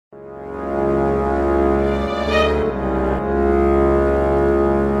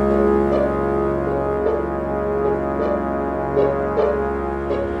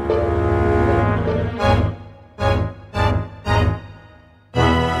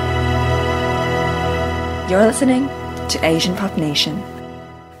You're listening to Asian Pop Nation.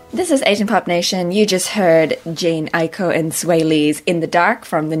 This is Asian Pop Nation. You just heard Jane Aiko and Sway Lee's In the Dark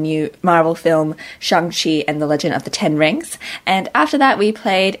from the new Marvel film Shang-Chi and the Legend of the Ten Rings. And after that, we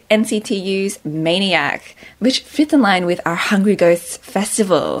played NCTU's Maniac, which fits in line with our Hungry Ghosts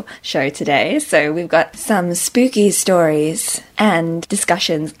Festival show today. So we've got some spooky stories and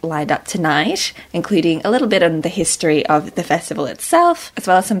discussions lined up tonight, including a little bit on the history of the festival itself, as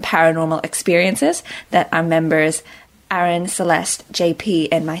well as some paranormal experiences that our members Aaron, Celeste, JP,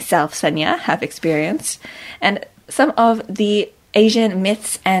 and myself, Sanya, have experienced, and some of the Asian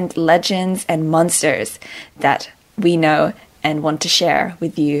myths and legends and monsters that we know and want to share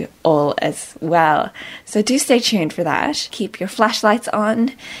with you all as well. So do stay tuned for that. Keep your flashlights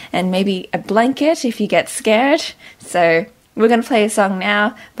on and maybe a blanket if you get scared. So we're going to play a song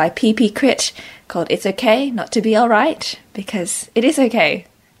now by PP Crit called It's Okay Not to Be Alright, because it is okay.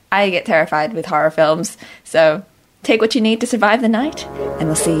 I get terrified with horror films, so take what you need to survive the night, and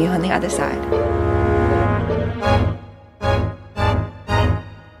we'll see you on the other side.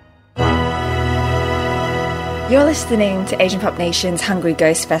 You're listening to Asian Pop Nation's Hungry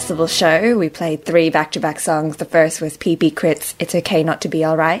Ghost Festival show. We played 3 back-to-back songs. The first was PP Crit's It's Okay Not to Be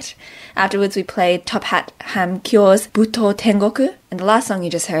Alright. Afterwards, we played Top Hat Ham Kyo's Buto Tengoku. And the last song you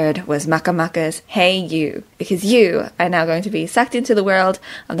just heard was Makamaka's Hey You, because you are now going to be sucked into the world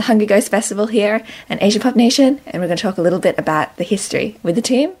of the Hungry Ghost Festival here in Asian Pop Nation, and we're going to talk a little bit about the history with the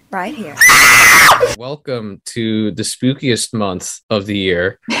team right here. Welcome to the spookiest month of the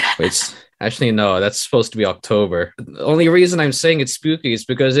year. Actually, no, that's supposed to be October. The only reason I'm saying it's spooky is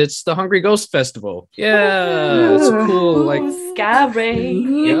because it's the Hungry Ghost Festival. Yeah, it's cool. Like, scary.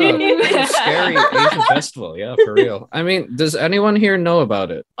 Yeah, scary Asian festival. Yeah, for real. I mean, does anyone here know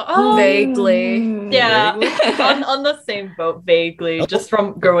about it? Vaguely. Yeah, Vaguely? on the same boat, vaguely. Just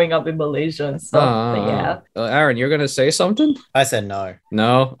from growing up in Malaysia and stuff. But yeah. Aaron, you're going to say something? I said no.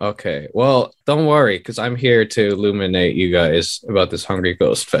 No? Okay. Well, don't worry, because I'm here to illuminate you guys about this Hungry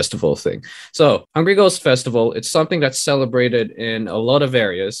Ghost Festival thing. So, Hungry Ghost Festival, it's something that's celebrated in a lot of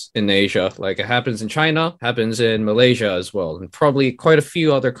areas in Asia. Like, it happens in China, happens in Malaysia as well, and probably quite a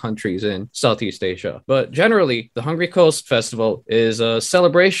few other countries in Southeast Asia. But generally, the Hungry Ghost Festival is a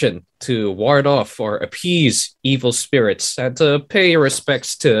celebration to ward off or appease evil spirits and to pay your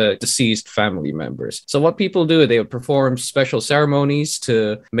respects to deceased family members. So what people do, they would perform special ceremonies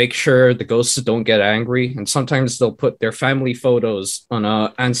to make sure the ghosts don't get angry, and sometimes they'll put their family photos on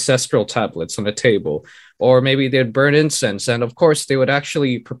ancestral tablets on a table, or maybe they'd burn incense, and of course they would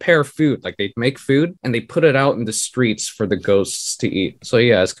actually prepare food. Like, they'd make food and they put it out in the streets for the ghosts to eat. So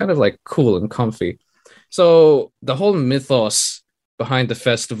yeah, it's kind of like cool and comfy. So the whole mythos behind the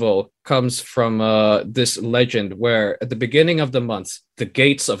festival comes from this legend where at the beginning of the month, the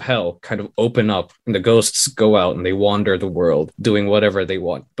gates of hell kind of open up and the ghosts go out and they wander the world doing whatever they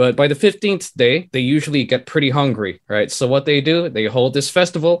want. But by the 15th day, they usually get pretty hungry, right? So what they do, they hold this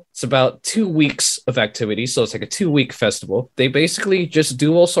festival. It's about 2 weeks of activity. So it's like a 2-week festival. They basically just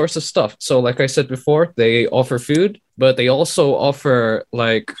do all sorts of stuff. So like I said before, they offer food, but they also offer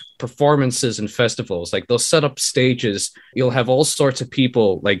like performances and festivals. Like, they'll set up stages. You'll have all sorts of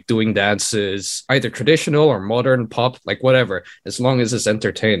people like doing dances, either traditional or modern pop, like whatever, as long as it's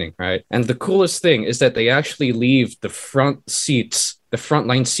entertaining, right? And the coolest thing is that they actually leave the front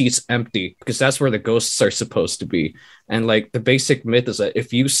line seats empty, because that's where the ghosts are supposed to be. And like, the basic myth is that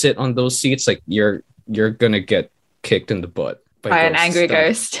if you sit on those seats, like you're gonna get kicked in the butt by an angry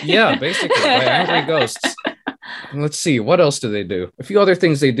ghost. Yeah, basically by angry ghosts. Let's see, what else do they do? A few other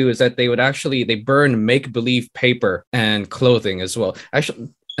things they do is that they burn make-believe paper and clothing as well.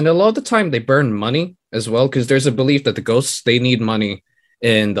 Actually, and a lot of the time they burn money as well, because there's a belief that the ghosts, they need money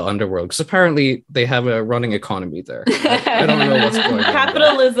in the underworld, because apparently they have a running economy there. I don't know what's going on.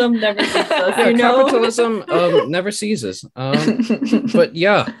 Capitalism never ceases, you know? Capitalism never ceases. But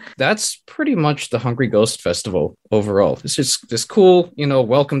yeah, that's pretty much the Hungry Ghost Festival overall. It's just this cool,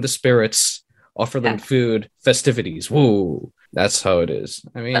 welcome the spirits, offer them food, festivities. Woo! That's how it is.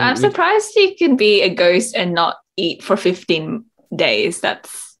 I mean, I'm surprised you can be a ghost and not eat for 15 days.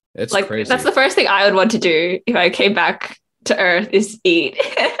 It's like crazy. That's the first thing I would want to do if I came back to Earth, is eat.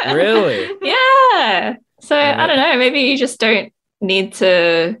 Really? Yeah. So I don't know. Maybe you just don't need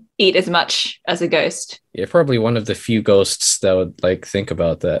to eat as much as a ghost. You're probably one of the few ghosts that would like think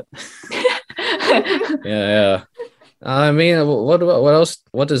about that. Yeah. I mean, what else?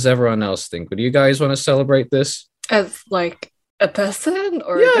 What does everyone else think? Would you guys want to celebrate this? As like a person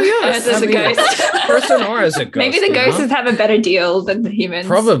or As a ghost. Person or as a ghost. Maybe the ghosts have a better deal than the humans.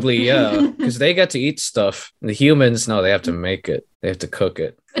 Probably, yeah, because they get to eat stuff. The humans, no, they have to make it. They have to cook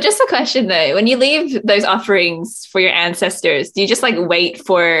it. But just a question though, when you leave those offerings for your ancestors, do you just like wait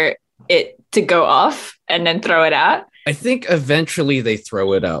for it to go off and then throw it out? I think eventually they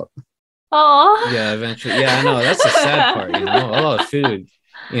throw it out. Oh. Yeah, eventually. Yeah, I know. That's the sad part, you know. A lot of food,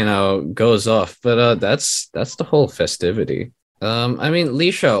 goes off. But that's the whole festivity. I mean,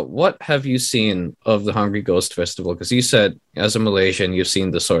 Lisha, what have you seen of the Hungry Ghost Festival? Because you said, as a Malaysian, you've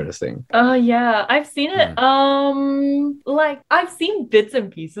seen this sort of thing. Yeah, I've seen it. I've seen bits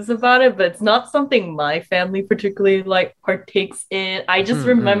and pieces about it, but it's not something my family particularly like partakes in. I just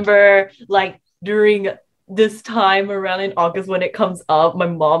remember like during this time around in August when it comes up, my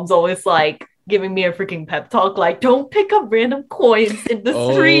mom's always like giving me a freaking pep talk, like don't pick up random coins in the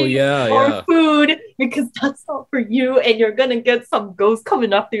street or food because that's not for you and you're gonna get some ghost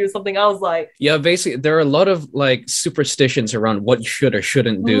coming after you or something. I was like, yeah, basically there are a lot of like superstitions around what you should or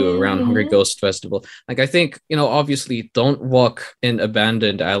shouldn't do around Hungry Ghost Festival. Like I think, obviously don't walk in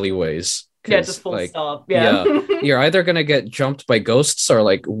abandoned alleyways. Yeah, just full stop. Yeah. You're either gonna get jumped by ghosts or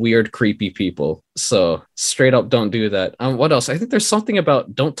like weird, creepy people. So straight up don't do that. What else? I think there's something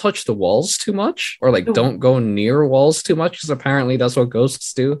about don't touch the walls too much, or like don't go near walls too much, because apparently that's what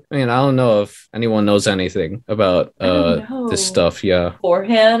ghosts do. I mean, I don't know if anyone knows anything about this stuff. Yeah.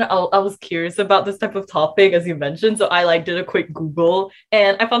 Beforehand, I was curious about this type of topic as you mentioned, so I like did a quick Google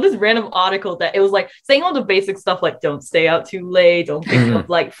and I found this random article that it was like saying all the basic stuff like don't stay out too late, don't pick up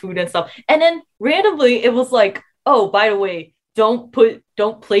like food and stuff. And then randomly it was like, oh, by the way, don't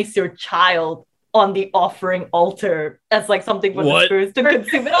place your child on the offering altar as like something for the spirits to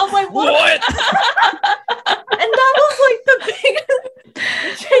consume. And I was like, what? And that was like the biggest.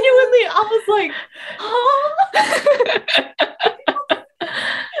 Genuinely, I was like,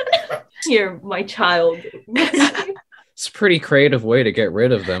 huh? Here, my child. It's a pretty creative way to get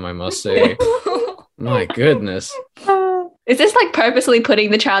rid of them, I must say. My goodness. Is this like purposely putting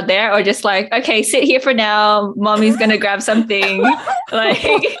the child there, or just like, okay, sit here for now, mommy's gonna grab something, like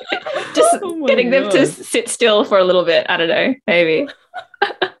just getting them to sit still for a little bit? I don't know, maybe.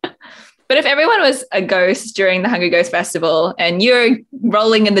 But if everyone was a ghost during the Hungry Ghost Festival and you're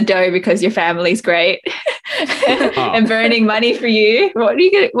rolling in the dough because your family's great and burning money for you, what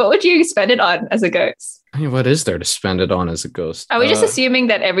would you spend it on as a ghost? I mean, what is there to spend it on as a ghost? Are we just assuming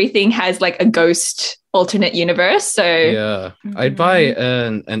that everything has like a ghost alternate universe? So yeah, I'd buy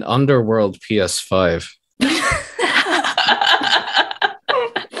an Underworld PS5.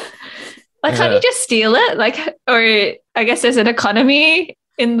 Like, can't you just steal it? Like, or I guess there's an economy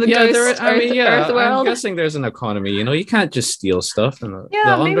in the ghost Earth world. I'm guessing there's an economy. You can't just steal stuff, and the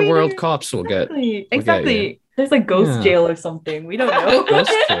Underworld cops will get exactly. There's a ghost jail or something. We don't know.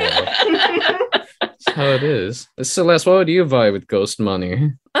 Ghost jail. That's how it is. Celeste, what would you buy with ghost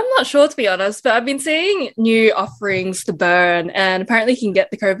money? I'm not sure, to be honest, but I've been seeing new offerings to burn, and apparently you can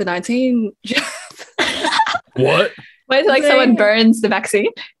get the COVID-19 jab. What? Wait, like someone burns the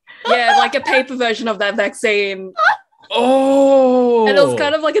vaccine? Yeah, like a paper version of that vaccine. Oh! And it was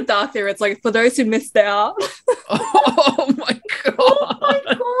kind of like a dark theory. It's like, for those who missed out. Oh my god! Oh my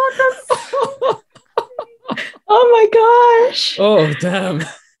god, that's so... Oh my gosh! Oh, damn.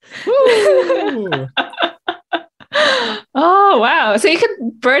 Oh wow, so you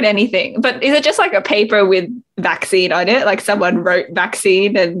could burn anything, but is it just like a paper with vaccine on it, like someone wrote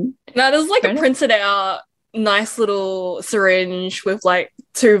vaccine? And no, there's like a printed out nice little syringe with like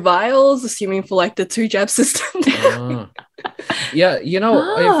 2 vials, assuming for like the 2 jab system. Yeah,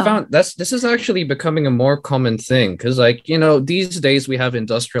 I found this is actually becoming a more common thing, because like, these days we have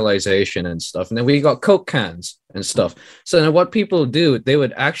industrialization and stuff, and then we got Coke cans and stuff. So then what people do, they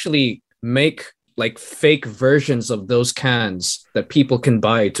would actually make like fake versions of those cans that people can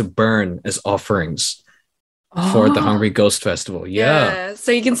buy to burn as offerings for the Hungry Ghost Festival. Yeah.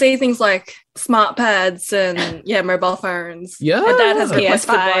 So you can see things like smart pads and mobile phones. Yeah. My dad has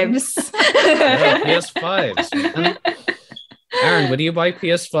PS5s. PS5s. And Aaron, would you buy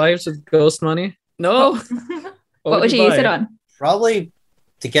PS5s with ghost money? No. What would you use it on? Probably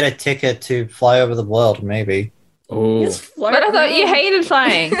to get a ticket to fly over the world, maybe. Oh. But I thought you hated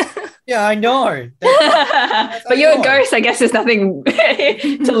flying. Yeah, I know. But you're a ghost. I guess there's nothing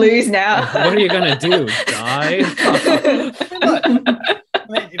to lose now. What are you gonna do? Die? I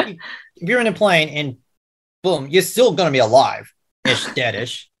mean, if you're in a plane and boom, you're still gonna be alive,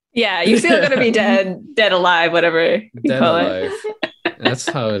 deadish. Yeah, you're still gonna be dead alive, whatever you call it. That's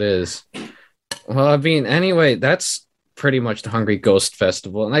how it is. Well, I mean, anyway, that's pretty much the Hungry Ghost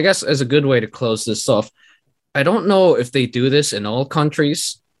Festival, and I guess as a good way to close this off, I don't know if they do this in all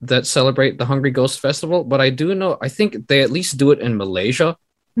countries that celebrate the Hungry Ghost Festival, but I think they at least do it in Malaysia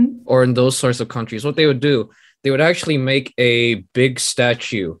or in those sorts of countries. What they would do, they would actually make a big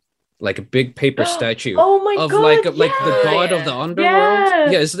statue, like a big paper statue Oh my of god! like the god of the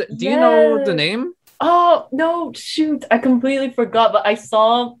underworld. Yes! Do you know the name? Oh no! Shoot, I completely forgot. But I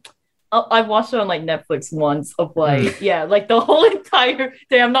saw. I watched it on like Netflix once. Of like like the whole entire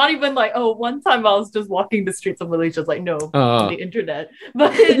day. I'm not even like one time I was just walking the streets of Malaysia. Like no, on the internet.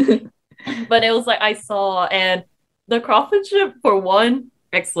 But it was like I saw, and the craftsmanship for one,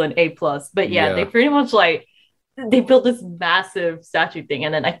 excellent, A plus. But they pretty much like they built this massive statue thing,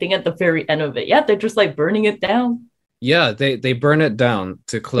 and then I think at the very end of it, they're just like burning it down. Yeah, they burn it down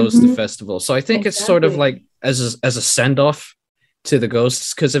to close the festival. So I think it's sort of like as a send off to the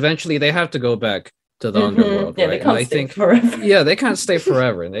ghosts, because eventually they have to go back to the underworld, Yeah, right? they can't stay forever. Yeah, they can't stay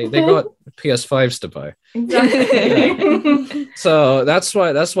forever. They got PS5s to buy. Exactly. So that's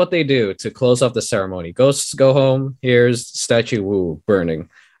what they do to close off the ceremony. Ghosts go home. Here's statue woo burning.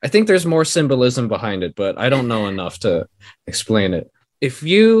 I think there's more symbolism behind it, but I don't know enough to explain it. If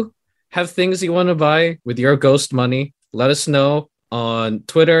you have things you want to buy with your ghost money, let us know on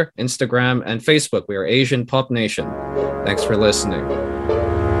Twitter, Instagram, and Facebook. We are Asian Pop Nation. Thanks for listening.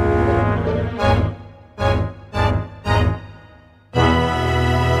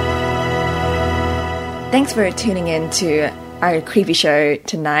 Thanks for tuning in to our creepy show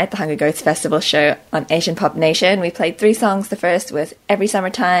tonight, the Hungry Ghost Festival show on Asian Pop Nation. We played 3 songs. The first was Every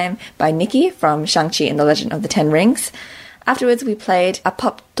Summertime by Nikki from Shang-Chi and the Legend of the Ten Rings. Afterwards, we played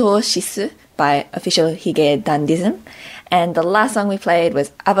Apopto Shisu by Official Hige Dandism. And the last song we played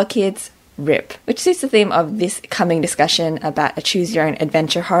was Ava Kids Rip, which suits the theme of this coming discussion about a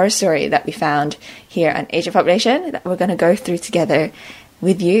choose-your-own-adventure horror story that we found here on Asian Pop Nation that we're going to go through together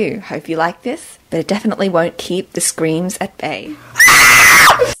with you. Hope you like this, but it definitely won't keep the screams at bay.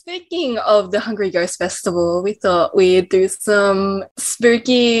 Speaking of the Hungry Ghost Festival, we thought we'd do some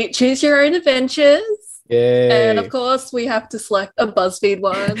spooky choose your own adventures. Yay. And of course, we have to select a BuzzFeed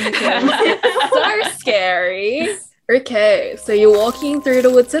one because it's so scary. Okay, so you're walking through the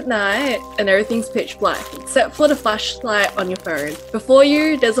woods at night and everything's pitch black except for the flashlight on your phone. Before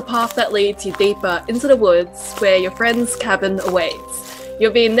you, there's a path that leads you deeper into the woods where your friend's cabin awaits.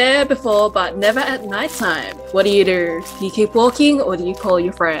 You've been there before, but never at nighttime. What do? Do you keep walking or do you call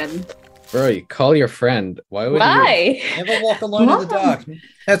your friend? Bro, you call your friend. Why would Why? Never walk alone in the dark.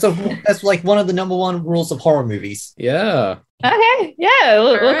 That's like one of the number 1 rules of horror movies. you? Yeah. Okay, yeah,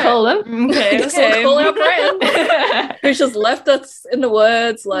 we'll call them. Okay. Just we'll call our friend who's just left us in the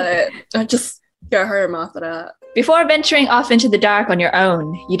woods. Like, just go home after that. Before venturing off into the dark on your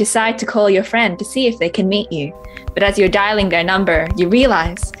own, you decide to call your friend to see if they can meet you. But as you're dialing their number, you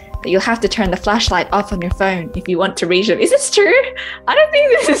realize that you'll have to turn the flashlight off on your phone if you want to reach them. Is this true? I don't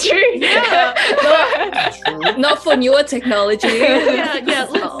think this is true. Yeah. Not for newer technology.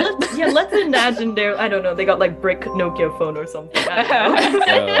 Let's imagine I don't know, they got like brick Nokia phone or something. I don't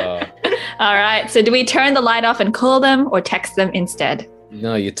know. All right, so do we turn the light off and call them or text them instead?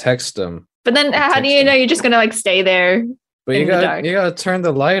 No, you text them. But then how do you know you're just going to like stay there? But you gotta turn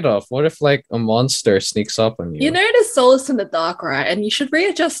the light off. What if like a monster sneaks up on you? You know there's solace in the dark, right? And you should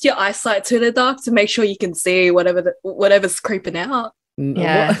readjust your eyesight to the dark to make sure you can see whatever's creeping out.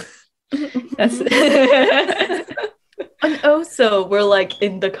 Yeah. And also, we're like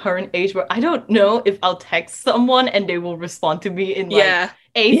in the current age where I don't know if I'll text someone and they will respond to me in like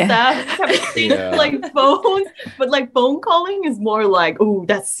ASAP type of thing, like phones. But like phone calling is more like, oh,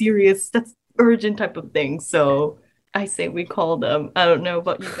 that's serious, that's urgent type of thing. So I say we call them. I don't know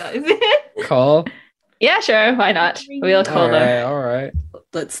about you guys. Call? Yeah, sure. Why not? We'll call them. All right.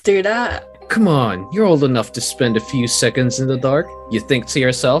 Let's do that. Come on, you're old enough to spend a few seconds in the dark. You think to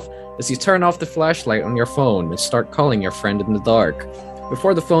yourself as you turn off the flashlight on your phone and start calling your friend in the dark.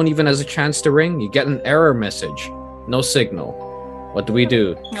 Before the phone even has a chance to ring, you get an error message. No signal. What do we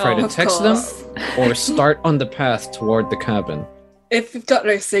do? Try to text them or start on the path toward the cabin? If you've got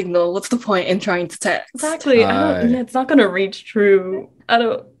no signal, what's the point in trying to text? Exactly. It's not gonna reach true.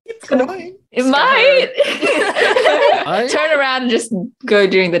 It might. Turn around and just go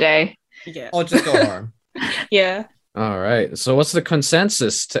during the day. Yeah. I'll just go home. Yeah. All right. So what's the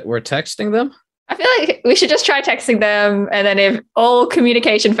consensus? We're texting them? I feel like we should just try texting them, and then if all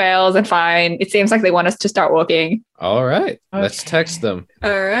communication fails and fine, it seems like they want us to start walking. All right. Let's text them. All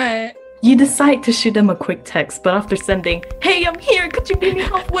right. You decide to shoot them a quick text, but after sending, "Hey, I'm here, could you meet me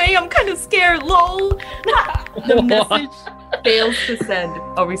halfway? I'm kind of scared, lol." The message fails to send.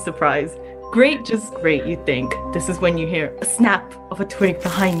 Are we surprised? Great, just great, you think. This is when you hear a snap of a twig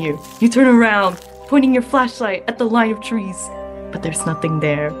behind you. You turn around. pointing your flashlight at the line of trees, but there's nothing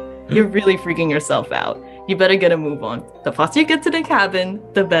there. You're really freaking yourself out. You better get a move on. The faster you get to the cabin,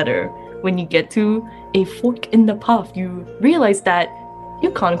 the better. When you get to a fork in the path, you realize that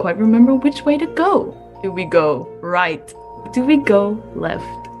you can't quite remember which way to go. Do we go right? Do we go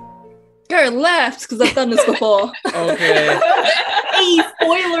left? Go left, because I've done this before. Okay. Hey,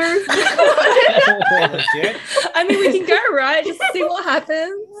 spoilers! Legit. I mean, we can go right just to see what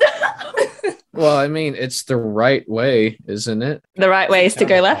happens. Well, I mean, it's the right way, isn't it? The right way is to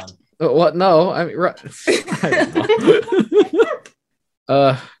go left. What? No, I mean, right.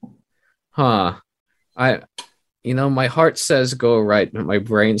 I don't know. My heart says go right, but my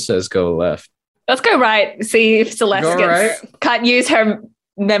brain says go left. Let's go right. See if Celeste Go can't use her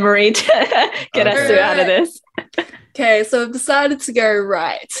memory to get us through out of this. Okay, so I've decided to go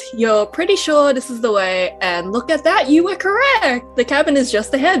right. You're pretty sure this is the way, and look at that, you were correct. The cabin is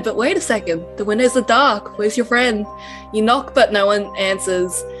just ahead, but wait a second. The windows are dark. Where's your friend? You knock, but no one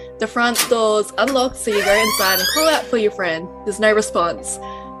answers. The front door's unlocked, so you go inside and call out for your friend. There's no response.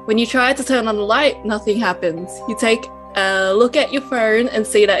 When you try to turn on the light, nothing happens. You take a look at your phone and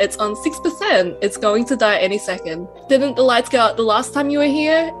see that it's on 6%. It's going to die any second. Didn't the lights go out the last time you were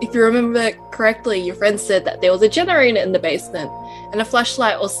here? If you remember correctly, your friend said that there was a generator in the basement and a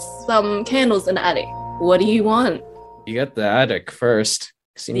flashlight or some candles in the attic. What do you want? You get the attic first.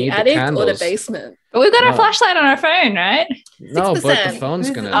 'Cause you The need attic the or the candles. basement? But we've got No. our flashlight on our phone, right? No, but the 6%. phone's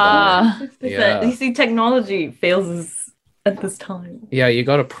gonna die. Ah. 6%. Yeah. You see, technology fails at this time. Yeah, you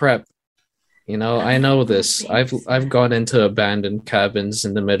gotta prep. I know this. I've gone into abandoned cabins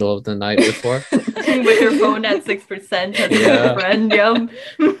in the middle of the night before. With your phone at 6% as Yeah. a friend, yum.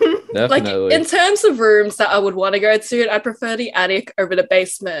 Like, Definitely. in terms of rooms that I would want to go to, I prefer the attic over the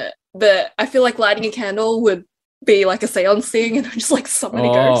basement. But I feel like lighting a candle would be like a seance thing and just like summon a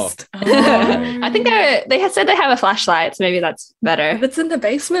Oh. ghost. I think they had said they have a flashlight, so maybe that's better. If it's in the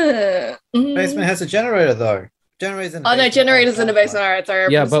basement. Basement has a generator though. Generators in the Oh no, basement. generators in the basement. Alright, sorry. I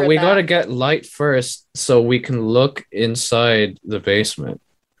Yeah, but misread we that. gotta get light first so we can look inside the basement.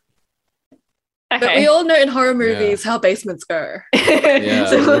 But we Okay. all know in horror movies how basements go. Yeah,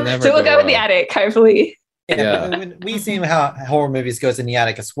 so we we'll, never so we'll go go with the wrong. attic, hopefully. Yeah. But we see how horror movies goes in the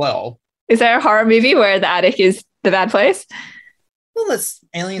attic as well. Is there a horror movie where the attic is the bad place? Well, there's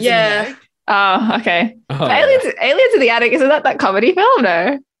aliens Yeah. in the attic. Oh, okay. Oh, But aliens in the attic, isn't that comedy film?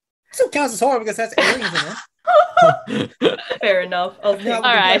 No. Still counts as horror because that's aliens in it. Fair enough. I'll take If not, it.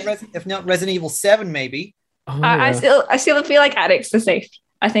 All right. if not Resident Evil 7, maybe. Oh, I still feel like attics the safe.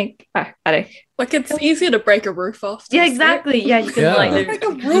 I think attic. Like it's easier to break a roof off. Yeah, exactly. Yeah, you can Yeah. like Like a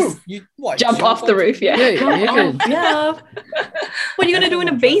roof. You what? Jump off the roof, yeah. Yeah, you can. Yeah. What are you gonna do in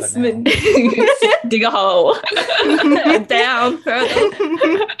a basement? Dig a hole. Down further.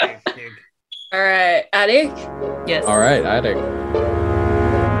 Alright, attic. Yes. All right, attic.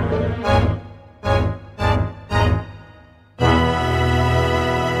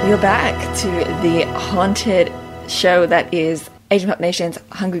 We're back to the haunted show that is Asian Pop Nation's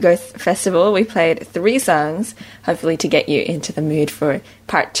Hungry Ghost Festival. We played 3 songs, hopefully to get you into the mood for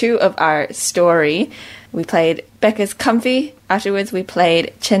part 2 of our story. We played Becca's Comfy. Afterwards, we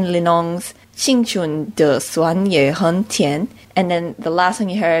played Chen Linong's 青春的酸也很甜. And then the last song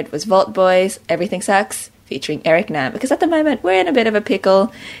you heard was Vault Boys, Everything Sucks, featuring Eric Nam. Because at the moment, we're in a bit of a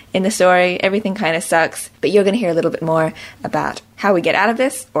pickle in the story. Everything kind of sucks. But you're going to hear a little bit more about how we get out of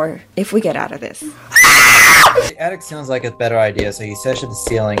this, or if we get out of this. The attic sounds like a better idea, so you search at the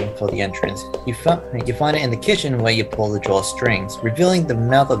ceiling for the entrance. You find it in the kitchen where you pull the drawstrings, revealing the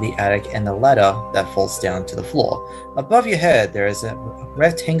mouth of the attic and the ladder that falls down to the floor. Above your head, there is a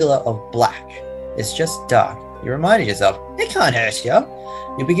rectangle of black. It's just dark. You reminded yourself, it can't hurt you.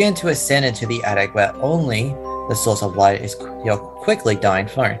 You begin to ascend into the attic where only the source of light is your quickly dying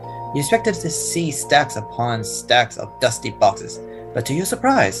phone. You expected to see stacks upon stacks of dusty boxes, but to your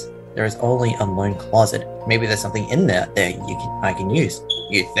surprise, there is only a lone closet. Maybe there's something in there that I can use.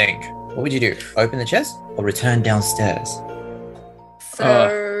 You think. What would you do? Open the chest or return downstairs?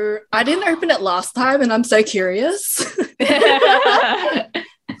 So I didn't open it last time and I'm so curious.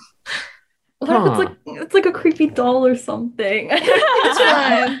 What if it's like a creepy doll or something? It's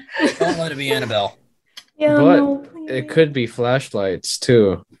fine. Don't let it be Annabelle. Yeah, But no, it could be flashlights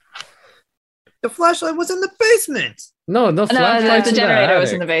too. The flashlight was in the basement. No, No, flashlights the in generator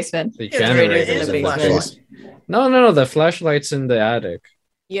was in attic. the basement. The Yeah, generator generator's in is the in the basement. basement. No, the flashlights in the attic.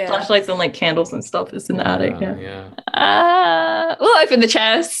 Yeah. flashlights and like candles and stuff is in the attic. Yeah. We'll open the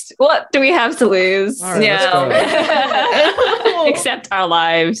chest. What do we have to lose? All right, let's go. Except our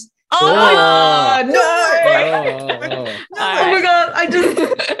lives. Oh, no! Oh, Oh my god! I just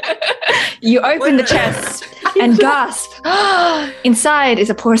You open the chest and gasp. Inside is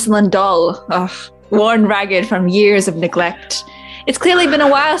a porcelain doll, worn ragged from years of neglect. It's clearly been a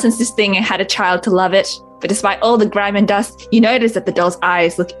while since this thing had a child to love it. But despite all the grime and dust, you notice that the doll's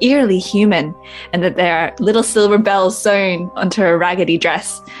eyes look eerily human and that there are little silver bells sewn onto her raggedy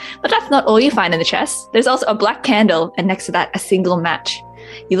dress. But that's not all you find in the chest. There's also a black candle and next to that, a single match.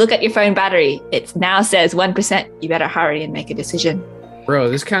 You look at your phone battery. It now says 1%. You better hurry and make a decision. Bro,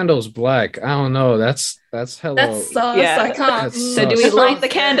 this candle's black. I don't know. That's hello. That sucks. Yeah. I can't. That So do we sucks. light the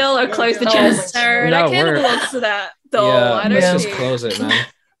candle or close the chest? No, No, that candle we're- belongs to that doll. Yeah, I don't let's Yeah. just need- close it, man.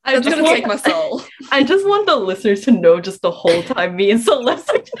 I'm just gonna take my soul. I just want the listeners to know just the whole time me and Celeste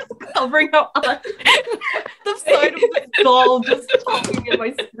are just covering our eyes. The side of the doll just talking in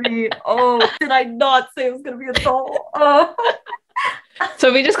my screen. Oh, did I not say it was gonna be a doll? So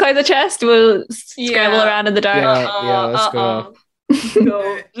if we just close the chest, we'll scramble Yeah. around in the dark. Yeah, let's go.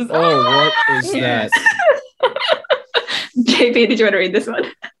 No, just Oh, what is that? JP, did you want to read this one?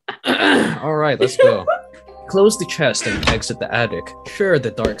 All right, let's go. Close the chest and exit the attic. Sure,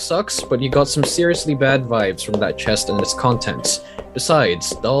 the dark sucks, but you got some seriously bad vibes from that chest and its contents.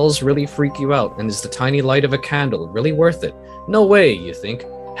 Besides, dolls really freak you out, and is the tiny light of a candle really worth it? No way, you think.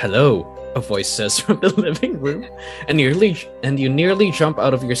 Hello, a voice says from the living room, and you nearly jump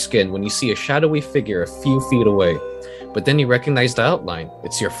out of your skin when you see a shadowy figure a few feet away. But then you recognize the outline.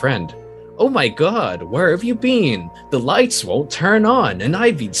 It's your friend. Oh my god, where have you been? The lights won't turn on, and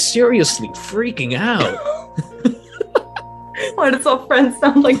I've been seriously freaking out. why does our friend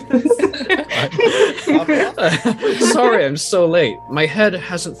sound like this? Sorry, I'm so late. My head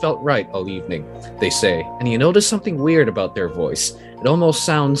hasn't felt right all evening, they say, and you notice something weird about their voice. It almost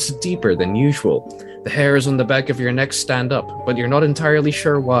sounds deeper than usual. The hairs on the back of your neck stand up, but you're not entirely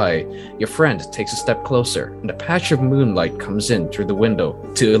sure why. Your friend takes a step closer, and a patch of moonlight comes in through the window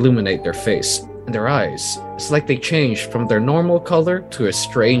to illuminate their face. And their eyes, it's like they changed from their normal color to a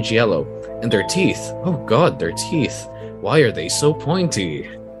strange yellow. And their teeth, oh god, their teeth. Why are they so pointy?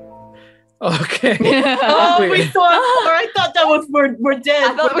 Okay. Oh, Wait. we saw it. I thought that was we're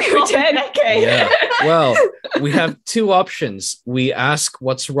dead. I thought we were dead. Okay. Yeah. Well, we have two options. We ask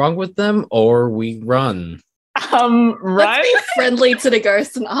what's wrong with them, or we run. Let's Right? be friendly to the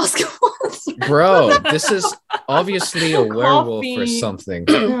ghost and ask what's Bro, this is obviously a werewolf or Coffee. something.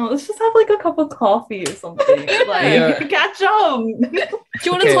 No, let's just have like a cup of coffee or something. Like Yeah. catch up. Do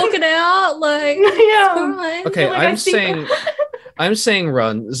you want to Okay. talk it out? Like, Yeah. fine. Okay, Like, I I'm think- saying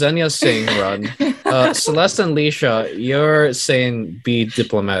run. Xenia's saying run. Celeste and Leisha, you're saying be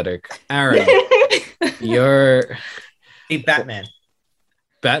diplomatic. Aaron, you're Be Batman.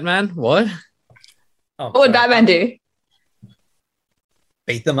 Batman? What? Oh, What would sorry. Batman do?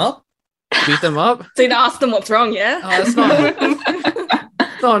 Beat them up? Beat them up? So you ask them what's wrong, yeah? Oh,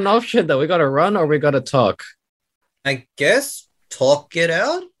 that's not an option though. We gotta run or we gotta talk. I guess talk it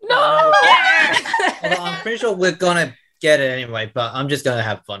out. No! Although I'm pretty sure we're gonna get it anyway, but I'm just gonna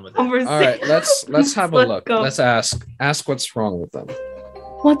have fun with it. All right, let's have a Let's look. go. Let's ask what's wrong with them.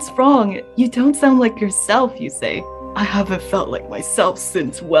 What's wrong? You don't sound like yourself, you say. I haven't felt like myself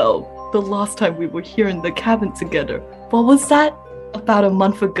since, well, the last time we were here in the cabin together. What was that? About a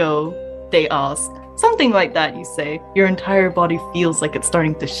month ago, they ask. Something like that, you say. Your entire body feels like it's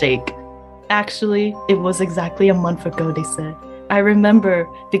starting to shake. Actually, it was exactly a month ago, they said. I remember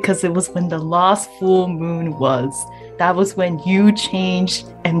because it was when the last full moon was. That was when you changed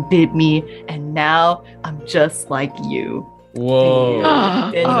and bit me, and now I'm just like you. Whoa.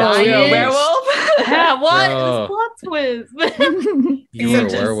 Oh, Deny you're a it. werewolf? Yeah, what? Bro. It's plot twist. You were a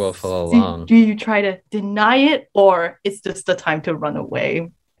Just- werewolf all do, along. do you try to deny it, or it's just the time to run away?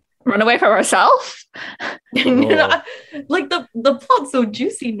 Run away from ourselves? Like the plot's so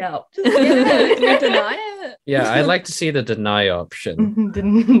juicy now. Just Yeah, do we deny it? Yeah, I'd like to see the deny option.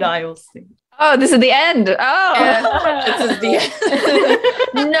 denial scene. Oh, this is the end. Oh. Yeah, this is the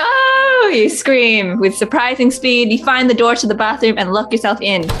end. No! You scream. With surprising speed, you find the door to the bathroom and lock yourself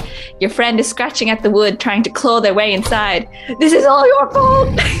in. Your friend is scratching at the wood, trying to claw their way inside. This is all your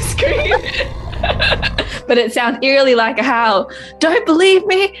fault! They scream. But it sounds eerily like a howl. Don't believe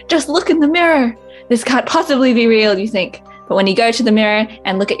me? Just look in the mirror. This can't possibly be real, you think. But when you go to the mirror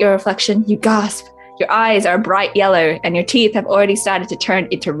and look at your reflection, you gasp. Your eyes are bright yellow, and your teeth have already started to turn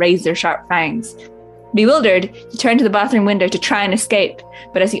into razor-sharp fangs. Bewildered, you turn to the bathroom window to try and escape,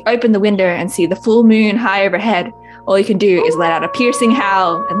 but as you open the window and see the full moon high overhead, all you can do is let out a piercing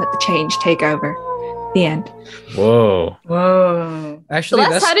howl and let the change take over. The end. Whoa. Whoa. Actually,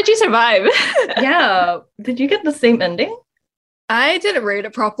 Celeste, that's how did you survive? Yeah. Did you get the same ending? I didn't read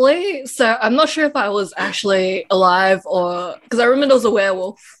it properly, so I'm not sure if I was actually alive or because I remember there was a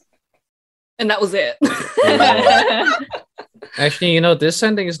werewolf. and that was it. Actually, this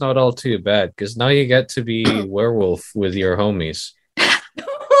ending is not all too bad because now you get to be werewolf with your homies.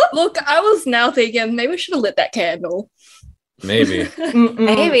 Look, I was now thinking maybe we should have lit that candle. Maybe.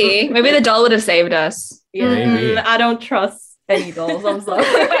 Maybe the doll would have saved us. Maybe. I don't trust any dolls. I'm sorry.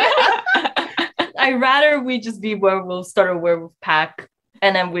 I'd rather we just be werewolves, start a werewolf pack,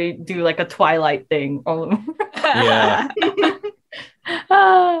 and then we do like a Twilight thing. Yeah.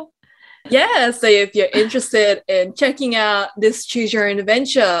 Yeah, so if you're interested in checking out this Choose Your Own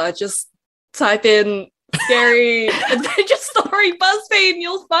Adventure, just type in scary adventure story BuzzFeed and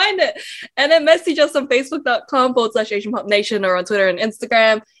you'll find it. And then message us on facebook.com/Asian Pop Nation or on Twitter and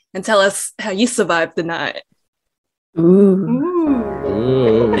Instagram and tell us how you survived the night.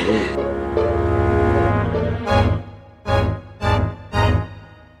 Ooh.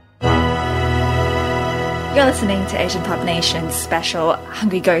 You're listening to Asian Pop Nation's special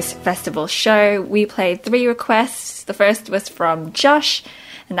Hungry Ghost Festival show. We played 3 requests. The first was from Josh,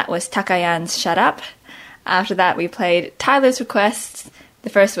 and that was Takayan's Shut Up. After that, we played Tyler's requests. The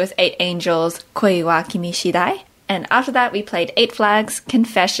first was 8 Angels, Koi wa Kimi Shidai. And after that, we played 8 Flags,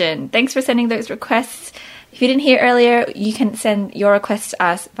 Confession. Thanks for sending those requests. If you didn't hear earlier, you can send your requests to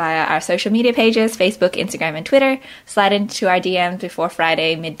us via our social media pages, Facebook, Instagram, and Twitter. Slide into our DMs before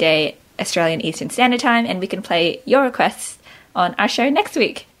Friday, midday, Australian Eastern Standard Time, and we can play your requests on our show next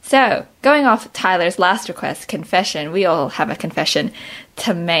week. So, going off Tyler's last request, confession, we all have a confession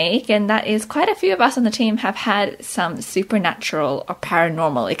to make, and that is quite a few of us on the team have had some supernatural or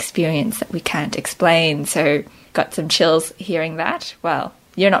paranormal experience that we can't explain. So, got some chills hearing that. Well,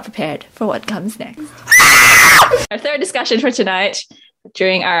 you're not prepared for what comes next. Our third discussion for tonight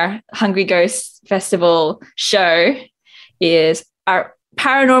during our Hungry Ghosts Festival show is our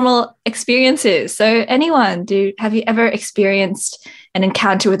paranormal experiences. So anyone, have you ever experienced an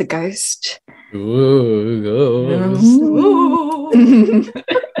encounter with a ghost? Ooh.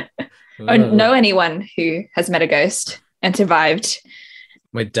 Or know anyone who has met a ghost and survived?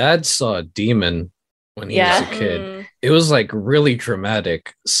 My dad saw a demon when he was a kid. It was like really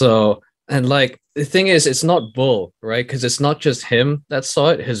dramatic. So, and like the thing is, it's not bull, right? Because it's not just him that saw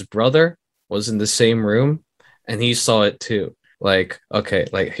it. His brother was in the same room and he saw it too. Like, okay,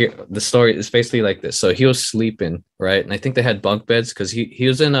 like here, the story is basically like this. So he was sleeping, right? And I think they had bunk beds because he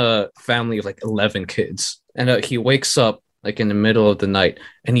was in a family of like 11 kids. And he wakes up like in the middle of the night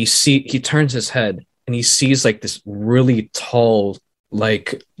and he turns his head and he sees like this really tall,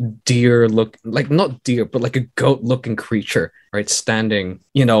 like deer look, like not deer, but like a goat looking creature, right? Standing,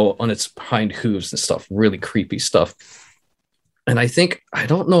 on its hind hooves and stuff, really creepy stuff. And I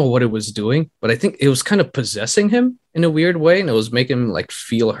don't know what it was doing, but I think it was kind of possessing him in a weird way. And it was making him like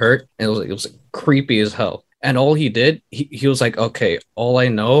feel hurt. And it was like creepy as hell. And all he did, he was like, okay, all I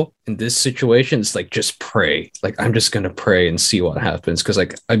know in this situation is like, just pray. Like, I'm just going to pray and see what happens. Cause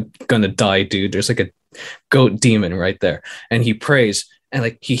like, I'm going to die, dude. There's like a goat demon right there. And he prays and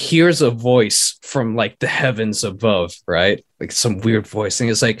like, he hears a voice from like the heavens above, right? Like some weird voice.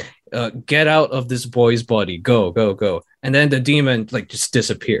 And it's like, get out of this boy's body. Go, go, go. And then the demon like just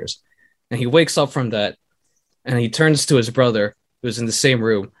disappears. And he wakes up from that and he turns to his brother who's in the same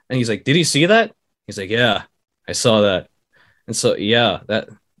room. And he's like, did he see that? He's like, yeah, I saw that. And so, yeah, that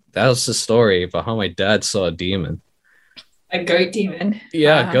was the story about how my dad saw a demon. A goat demon.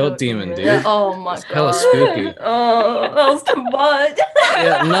 Yeah, goat demon, dude. Oh my god. Hella spooky. Oh, that was too much.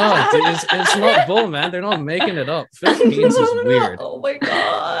 Yeah, no, dude, it's not bull, man. They're not making it up. Philippines is weird. Oh my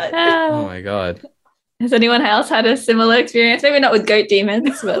god. Oh my god. Has anyone else had a similar experience? Maybe not with goat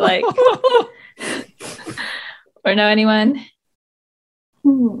demons, but like, or know anyone?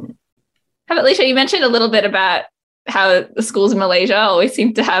 How about Leisha? You mentioned a little bit about how the schools in Malaysia always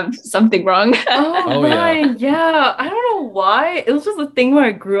seem to have something wrong. Oh yeah. Yeah. I don't know why. It was just a thing where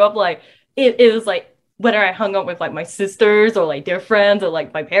I grew up like it was like whether I hung out with like my sisters or like their friends or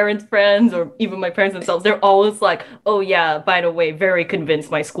like my parents' friends or even my parents themselves, they're always like, oh yeah, by the way, very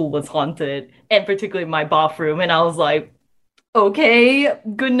convinced my school was haunted, and particularly my bathroom. And I was like, okay,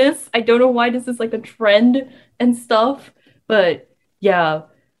 goodness, I don't know why this is like a trend and stuff. But yeah,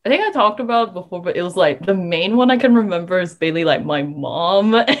 I think I talked about it before, but it was like the main one I can remember is basically like my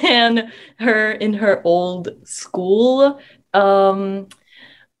mom and her in her old school.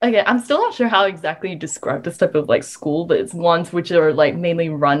 Okay, I'm still not sure how exactly you describe this type of like school, but it's ones which are like mainly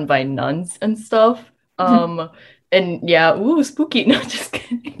run by nuns and stuff. And yeah, ooh, spooky. No, just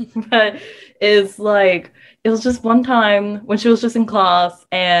kidding. But it's like, it was just one time when she was just in class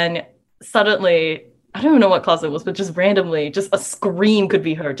and suddenly I don't even know what class it was, but just randomly, just a scream could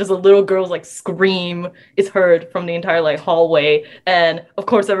be heard. Just a little girl's like scream is heard from the entire like hallway. And of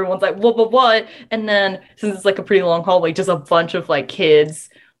course everyone's like, what? And then since it's like a pretty long hallway, just a bunch of like kids.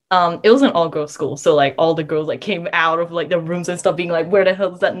 It was an all-girls school, so like all the girls like came out of like their rooms and stuff being like, where the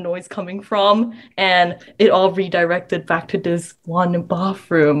hell is that noise coming from? And it all redirected back to this one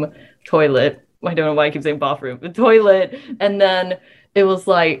bathroom toilet. I don't know why I keep saying bathroom, the toilet. And then it was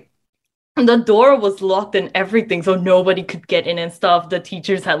like the door was locked and everything, so nobody could get in and stuff. The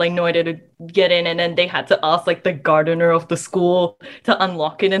teachers had like no idea to get in, and then they had to ask like the gardener of the school to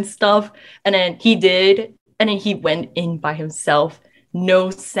unlock it and stuff. And then he did, and then he went in by himself, no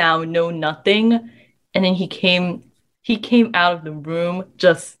sound, no nothing. And then he came out of the room,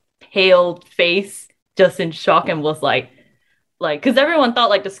 just pale face, just in shock, and was like, because everyone thought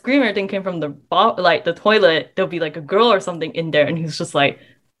like the screamer thing came from the toilet. There'll be like a girl or something in there, and he's just like,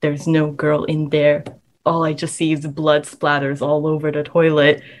 there's no girl in there. All I just see is blood splatters all over the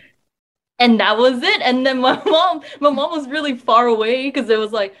toilet. And that was it. And then my mom was really far away, because it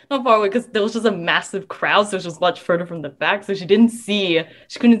was like, not far away, because there was just a massive crowd, so it was just much further from the back. So she couldn't see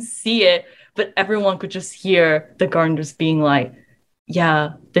it, but everyone could just hear the gardeners being like,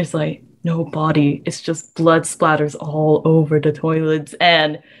 yeah, there's like no body. It's just blood splatters all over the toilets.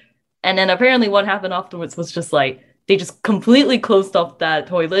 And then apparently what happened afterwards was just like, they just completely closed off that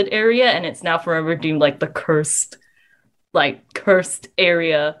toilet area, and it's now forever deemed like the cursed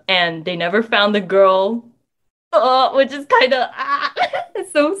area. And they never found the girl, which is kind of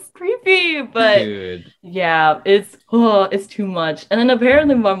it's so creepy. But Dude. yeah, it's too much. And then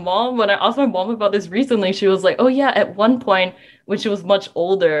apparently my mom, when I asked my mom about this recently, she was like, oh yeah, at one point when she was much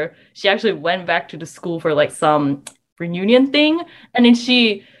older, she actually went back to the school for like some reunion thing, and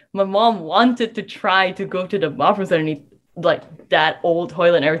then my mom wanted to try to go to the bathrooms underneath like that old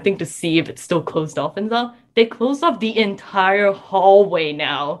toilet and everything to see if it's still closed off and stuff. They closed off the entire hallway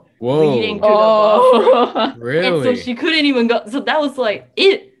now, leading to the bathroom. Really? And so she couldn't even go. So that was like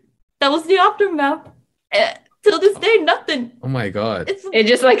it. That was the aftermath. Till this day, nothing. Oh my god. It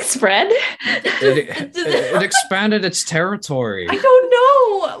just like spread. It expanded its territory. I don't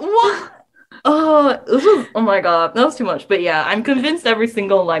know what. Oh my god, that was too much. But yeah, I'm convinced every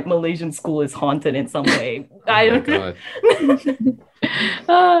single like Malaysian school is haunted in some way. I don't know.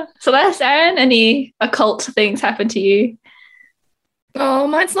 So that's Aaron. Any occult things happen to you? Oh,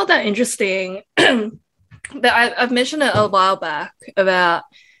 mine's not that interesting. But I've mentioned it a while back about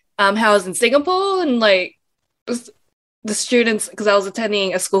how I was in Singapore, and like the students, because I was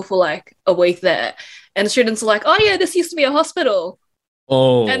attending a school for like a week there, and the students were like, oh yeah, this used to be a hospital.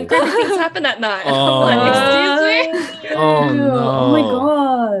 Oh. And crazy things happen at night. Oh. I'm like, excuse me? Oh no. Oh my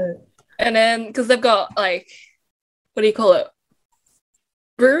god. And then, because they've got like, what do you call it?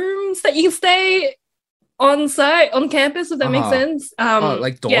 Rooms that you can stay on site, on campus, if that makes sense.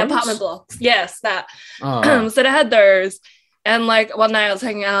 Like dorms? Yeah, apartment blocks. Yes, that. Oh. So they had those. And like one night I was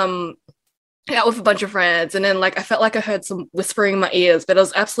hanging out with a bunch of friends, and then like I felt like I heard some whispering in my ears, but it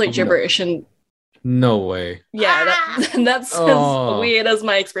was absolute gibberish. And No way. yeah, that's as weird as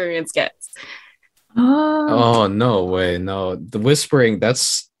my experience gets. Oh no way. No. The whispering,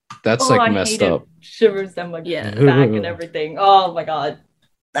 that's like I messed hate it. up. Shivers down my Yeah. back and everything. Oh my god.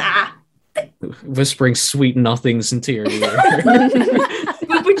 Whispering sweet nothings into your ear.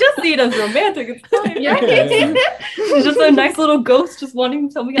 But we just see it as romantic. It's fine. Yeah. It's just a nice little ghost just wanting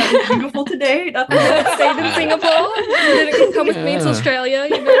to tell me I look beautiful today. That's Stayed in Singapore. Didn't come with me to Yeah. Australia,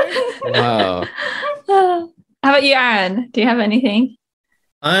 you know. Wow. How about you, Aaron? Do you have anything?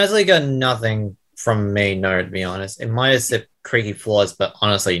 Honestly, got nothing from me, no, to be honest. It might have said creaky floors, but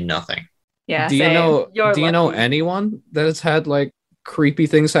honestly, nothing. Yeah. Do you same. know You're do you know lucky. anyone that has had like creepy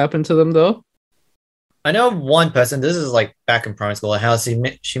things happen to them though? I know one person. This is like back in primary school. How she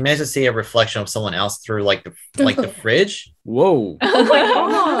managed to see a reflection of someone else through like the fridge. Whoa. Oh my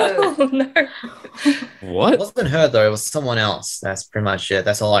god. Oh, no. It What? wasn't her though. It was someone else. That's pretty much it.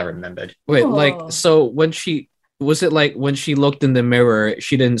 That's all I remembered. Wait, Oh. like so when she looked in the mirror,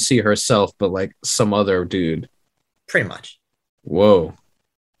 she didn't see herself, but like some other dude. Pretty much. Whoa.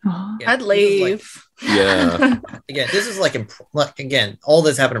 Oh. Yeah, I'd this is, like- leave. Yeah. Again, this is like again, all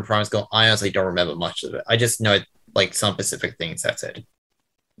this happened in primary school. I honestly don't remember much of it. I just know like some specific things. That's it.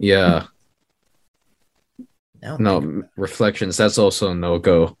 Yeah. Now, No, reflections, that's also a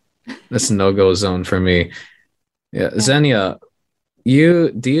no-go. That's a no-go zone for me. Yeah. Xenia,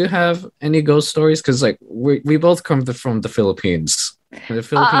 do you have any ghost stories? Because like we both come from the Philippines. And the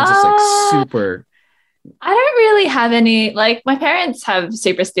Philippines is like super I don't really have any, like, my parents have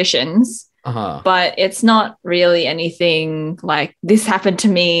superstitions, uh-huh. but it's not really anything like this happened to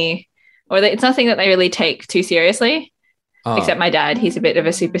me it's nothing that they really take too seriously. Oh, Except my dad, he's a bit of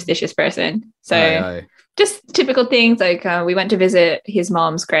a superstitious person. So aye. just typical things like we went to visit his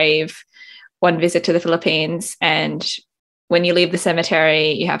mom's grave, one visit to the Philippines, and when you leave the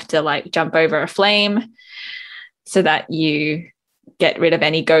cemetery, you have to like jump over a flame so that you get rid of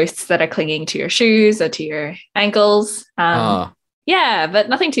any ghosts that are clinging to your shoes or to your ankles. Yeah, but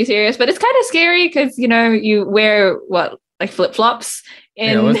nothing too serious. But it's kind of scary because, you know, you wear like flip-flops.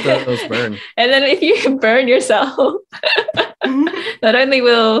 What if those burn? And then if you burn yourself, not only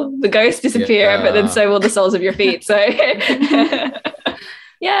will the ghost disappear, but then so will the soles of your feet. So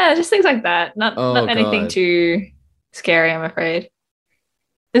yeah, just things like that. Not anything too scary, I'm afraid.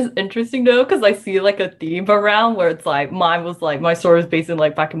 It's interesting though, because I see like a theme around where it's like mine was like my story was based in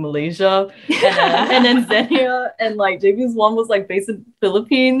like back in Malaysia, and then Xenia and like JB's one was like based in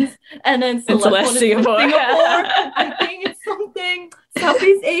Philippines, and then Celeste Singapore. I think it's something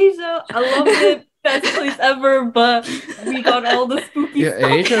Southeast Asia. I love it, best place ever, but we got all the spooky stuff.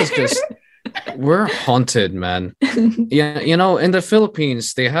 Asia's just we're haunted, man. Yeah, you know, in the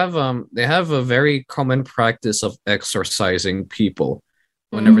Philippines they have a very common practice of exorcising people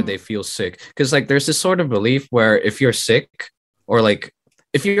whenever they feel sick, because like there's this sort of belief where if you're sick, or like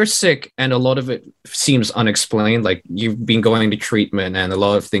if you're sick and a lot of it seems unexplained, like you've been going to treatment and a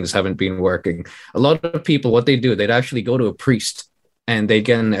lot of things haven't been working, a lot of people, what they do, they'd actually go to a priest and they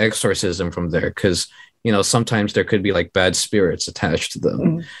get an exorcism from there, because you know sometimes there could be like bad spirits attached to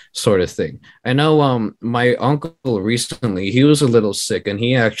them, sort of thing. I know my uncle recently, he was a little sick and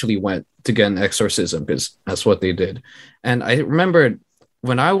he actually went to get an exorcism because that's what they did. And I remembered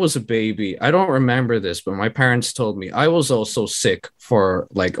when I was a baby, I don't remember this, but my parents told me I was also sick for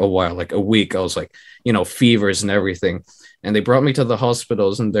like a while, like a week. I was like, you know, fevers and everything. And they brought me to the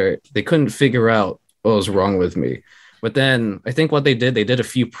hospitals and they couldn't figure out what was wrong with me. But then I think what they did a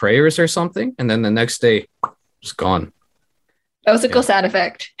few prayers or something. And then the next day, it was gone. That was a cool sound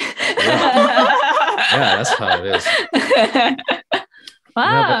effect. Yeah, that's how it is.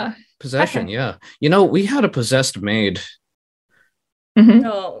 Wow. Yeah, possession, yeah. You know, we had a possessed maid.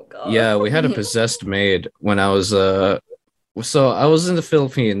 Oh god. Yeah, we had a possessed maid when I was so I was in the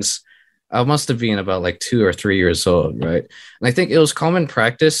Philippines. I must have been about like 2 or 3 years old, right? And I think it was common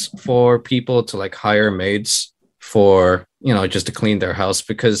practice for people to like hire maids for, you know, just to clean their house,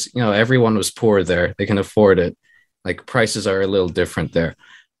 because, you know, everyone was poor there. They can afford it. Like prices are a little different there.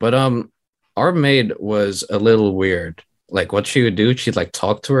 But our maid was a little weird. Like what she would do, she'd like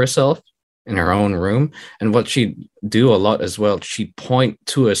talk to herself in her own room, and what she'd do a lot as well, she'd point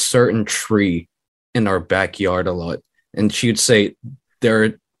to a certain tree in our backyard a lot, and she'd say, there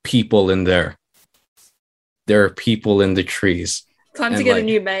are people in there, there are people in the trees. Time to get a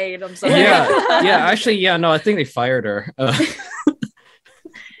new maid. I'm sorry. Actually, no, I think they fired her.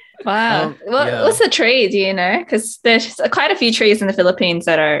 Wow. What's the tree, do you know? Because there's quite a few trees in the Philippines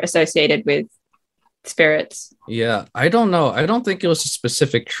that are associated with spirits. Yeah, I don't know. I don't think it was a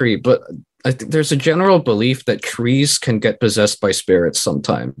specific tree, but I think there's a general belief that trees can get possessed by spirits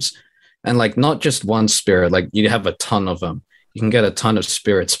sometimes. And like not just one spirit, like you have a ton of them. You can get a ton of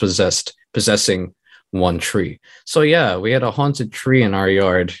spirits possessing one tree. So yeah, we had a haunted tree in our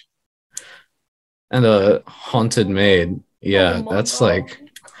yard and a haunted maid. Yeah, that's God. like,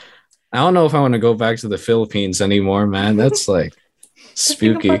 I don't know if I want to go back to the Philippines anymore, man. That's like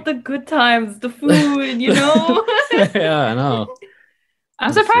spooky. Think about the good times, the food, you know? Yeah, I know.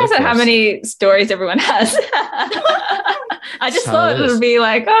 I'm surprised at how many stories everyone has. I just thought it would be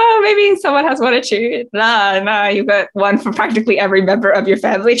like, oh, maybe someone has one or two. Nah, you've got one for practically every member of your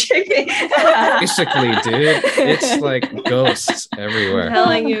family. Basically, dude, it's like ghosts everywhere. I'm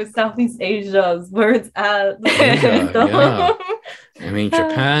telling you, Southeast Asia is where it's at. Yeah. I mean,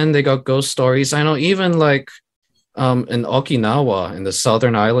 Japan, they got ghost stories. I know even like in Okinawa, in the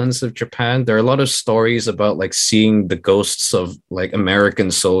southern islands of Japan, there are a lot of stories about like seeing the ghosts of like American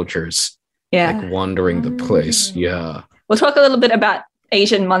soldiers, like wandering the place. Yeah. We'll talk a little bit about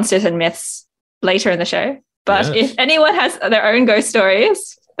Asian monsters and myths later in the show. But if anyone has their own ghost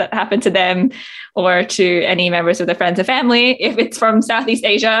stories that happen to them or to any members of their friends and family, if it's from Southeast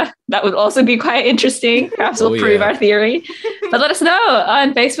Asia, that would also be quite interesting. Perhaps we'll prove our theory. But let us know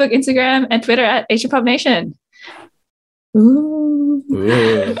on Facebook, Instagram, and Twitter at Asian Pop Nation. Ooh.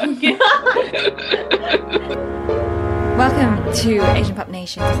 Welcome to Asian Pop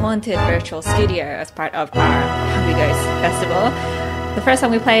Nation's haunted virtual studio as part of our Hungry Ghost Festival. The first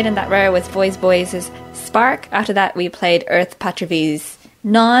song we played in that row was Boys Boys' Spark. After that, we played Earth Patravi's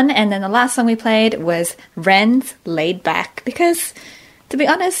Non. And then the last song we played was Ren's Laid Back, because To be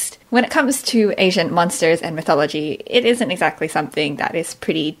honest, when it comes to Asian monsters and mythology, it isn't exactly something that is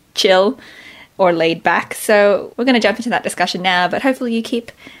pretty chill or laid back. So we're going to jump into that discussion now, but hopefully you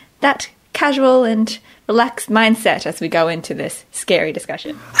keep that casual and relaxed mindset as we go into this scary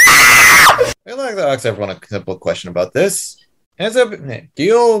discussion. I'd like to ask everyone a simple question about this. Do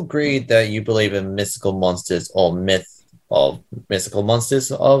you all agree that you believe in mystical monsters or myth of mystical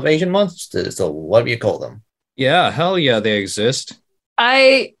monsters of Asian monsters, or whatever you call them? Yeah, hell yeah, they exist.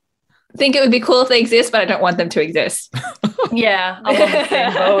 I think it would be cool if they exist, but I don't want them to exist. Yeah, I'm on the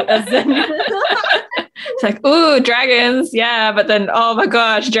same boat as them. It's like, ooh, dragons, yeah, but then, oh my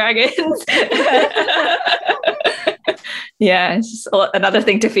gosh, dragons. Yeah, it's just another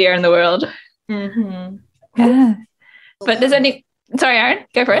thing to fear in the world. Mm-hmm. Yeah. But does sorry, Aaron,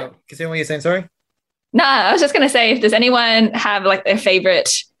 go for it. Can you say what you're saying? Sorry? No, I was just going to say, does anyone have like their favorite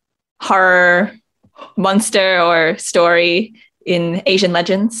horror monster or story in Asian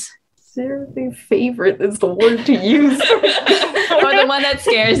legends? Seriously, favorite is the word to use. Or the one that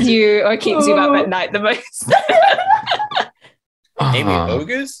scares you or keeps you up at night the most? Maybe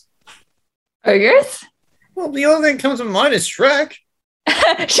ogres? Ogres? Well, the only thing that comes to mind is Shrek.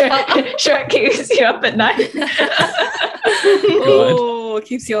 Shrek keeps you up at night. Oh, it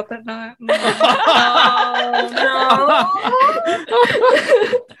keeps you up at night.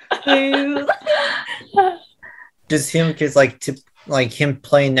 Please. Just him, because like him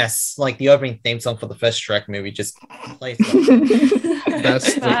playing that, like the opening theme song for the first Shrek movie, just plays.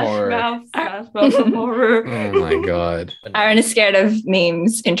 That's the horror. Smash Mouth of horror. Oh my god. Aaron is scared of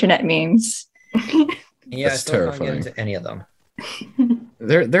memes, internet memes. Yeah, That's I still can't get terrifying. into any of them.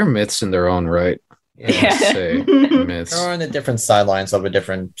 They're myths in their own right. Yeah. Say myths. They're on the different sidelines of a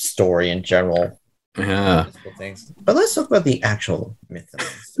different story in general. Yeah. Mythical things. But let's talk about the actual myth.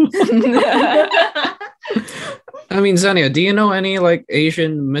 I mean, Zania, do you know any like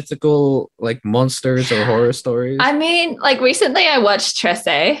Asian mythical like monsters or horror stories? I mean, like recently I watched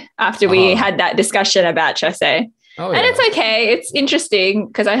Trese after we had that discussion about Trese. Oh, And it's okay. It's interesting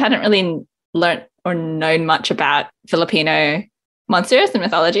because I hadn't really learnt or known much about Filipino monsters and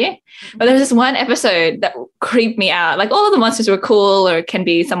mythology. But there was this one episode that creeped me out. Like all of the monsters were cool or can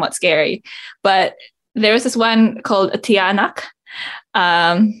be somewhat scary. But there was this one called a Tianak.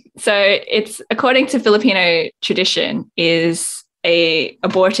 So it's, according to Filipino tradition, is a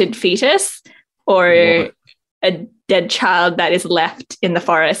aborted fetus or What? a dead child that is left in the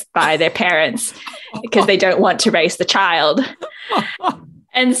forest by their parents because they don't want to raise the child.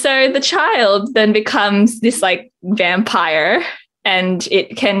 And so the child then becomes this like vampire and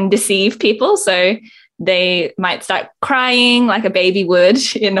it can deceive people. So they might start crying like a baby would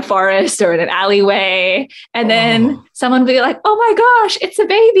in the forest or in an alleyway. And then someone will be like, oh my gosh, it's a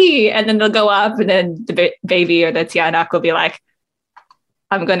baby. And then they'll go up and then the baby or the tianak will be like,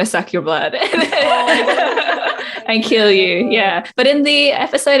 I'm going to suck your blood and kill you. Yeah. But in the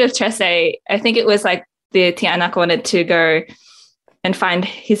episode of Trese, I think it was like the tianak wanted to go and find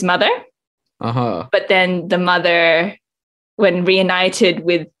his mother. But then the mother, when reunited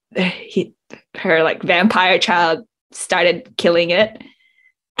with her like vampire child, started killing it.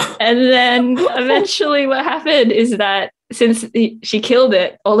 And then eventually what happened is that since she killed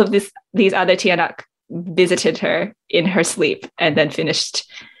it, all of these other tianak visited her in her sleep and then finished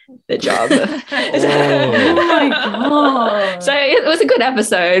the job. Oh my god. So it was a good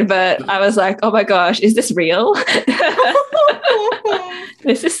episode, but I was like, oh my gosh, is this real?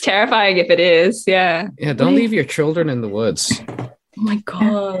 This is terrifying if it is. Yeah. Yeah, don't leave your children in the woods. Oh my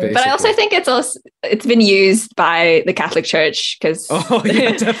god. Basically. But I also think it's been used by the Catholic Church because Oh,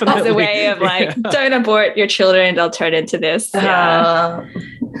 yeah, definitely. as a way of like, don't abort your children, they'll turn into this. Yeah.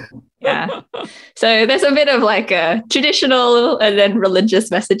 So there's a bit of like a traditional and then religious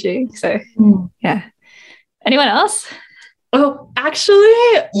messaging. So yeah. Anyone else? Oh,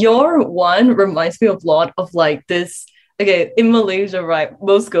 actually, your one reminds me of a lot of like this. Okay, in Malaysia, right?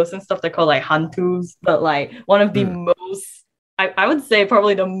 Most ghosts and stuff they're called like hantus, but like one of the most, I would say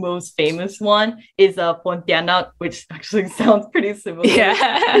probably the most famous one is Pontianak, which actually sounds pretty similar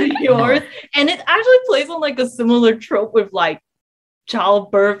to yours, and it actually plays on like a similar trope with like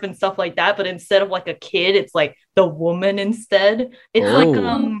childbirth and stuff like that, but instead of like a kid, it's like the woman instead. It's like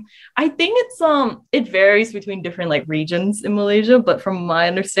I think it's it varies between different like regions in Malaysia, but from my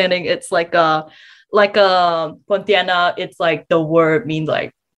understanding, it's like Pontianak, it's like the word means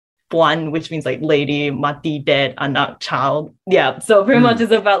like Puan, which means like lady, mati, dead, anak, child. Yeah, so pretty much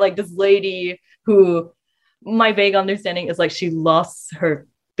it's about like this lady who, my vague understanding is like she lost her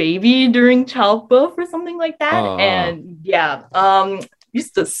baby during childbirth or something like that. And yeah,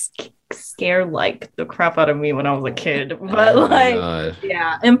 used to scared like the crap out of me when I was a kid. But Oh my like, God.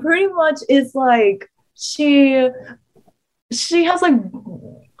 yeah, and pretty much it's like she has like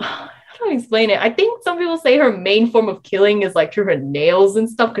how do I explain it? I think some people say her main form of killing is like through her nails and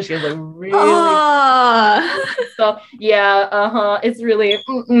stuff because she has like really stuff. Yeah, it's really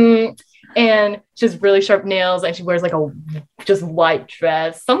and she has really sharp nails and she wears like a just white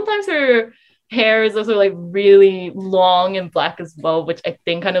dress. Sometimes her hair is also like really long and black as well, which I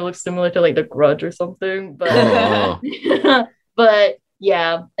think kind of looks similar to like The Grudge or something. But Oh. but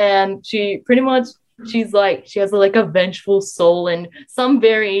yeah, and she has like a vengeful soul, and some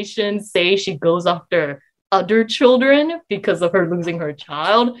variations say she goes after other children because of her losing her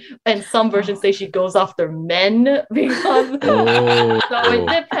child, and some versions say she goes after men because Oh. so it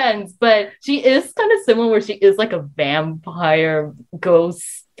depends. But she is kind of similar where she is like a vampire ghost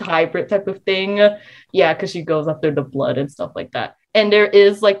hybrid type of thing. Yeah, because she goes after the blood and stuff like that. And there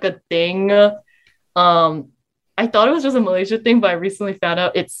is like a thing. I thought it was just a Malaysia thing, but I recently found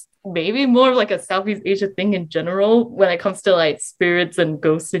out it's maybe more of like a Southeast Asia thing in general when it comes to like spirits and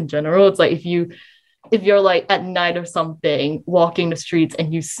ghosts in general. It's like if you're like at night or something walking the streets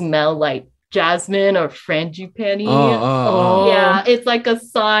and you smell like jasmine or frangipani. Yeah, it's like a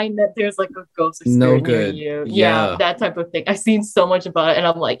sign that there's like a ghost or spirit No near good. you. Yeah. That type of thing. I've seen so much about it and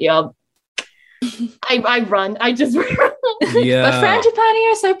I'm like, yeah. I run. I just run. Yeah. But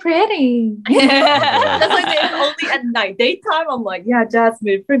frangipani are so pretty. That's like it's only at night. Daytime, I'm like, yeah,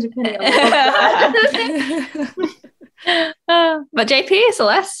 jasmine, frangipani. I love that. But JP,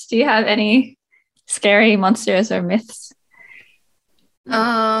 Celeste, do you have any scary monsters or myths?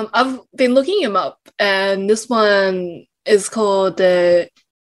 I've been looking him up, and this one is called the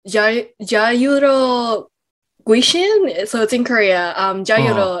Jayuro Guishin. So it's in Korea.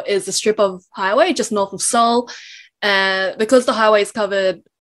 Jayuro is a strip of highway just north of Seoul, and because the highway is covered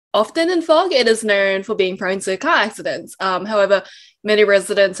often in fog, it is known for being prone to car accidents. However, many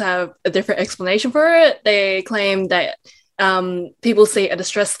residents have a different explanation for it. They claim that people see a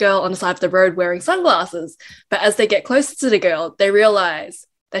distressed girl on the side of the road wearing sunglasses, but as they get closer to the girl, they realize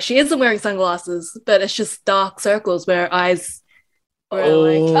that she isn't wearing sunglasses, but it's just dark circles where her eyes are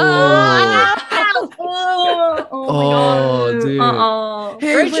Oh, dude.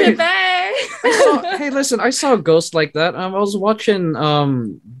 Hey, wait. Hey, listen, I saw a ghost like that. I was watching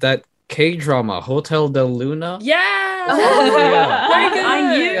that K-drama, Hotel del Luna. Yeah. Yeah. Very good.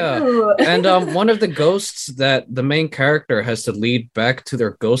 I knew. Yeah. And one of the ghosts that the main character has to lead back to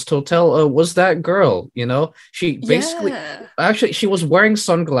their ghost hotel was that girl, you know? She basically actually she was wearing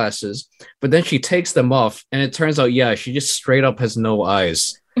sunglasses, but then she takes them off and it turns out she just straight up has no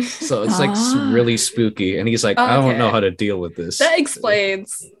eyes. So it's like really spooky and he's like, I don't know how to deal with this. That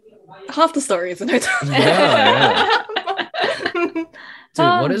explains half the story, isn't it? Yeah.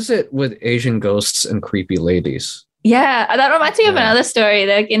 Dude, what is it with Asian ghosts and creepy ladies? Yeah, that reminds me of another story.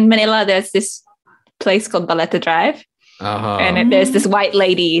 Like in Manila, there's this place called Baleta Drive. And there's this white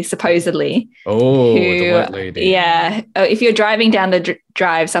lady, supposedly. Oh, the white lady. Yeah. If you're driving down the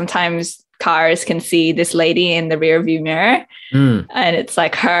drive, sometimes cars can see this lady in the rear view mirror. And it's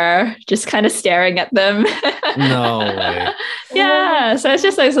like her just kind of staring at them. No way. Yeah. So it's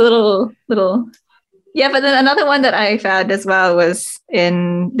just those little. Yeah, but then another one that I found as well was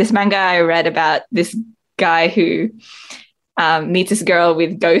in this manga I read about this guy who meets this girl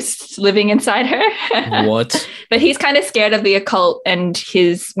with ghosts living inside her. What? But he's kind of scared of the occult, and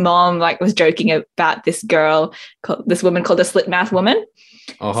his mom was joking about this woman called the slit mouth woman.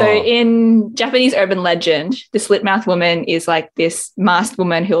 So in Japanese urban legend, the slit mouth woman is like this masked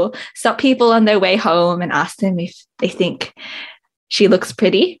woman who'll stop people on their way home and ask them if they think she looks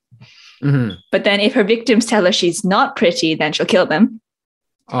pretty. But then if her victims tell her she's not pretty, then she'll kill them.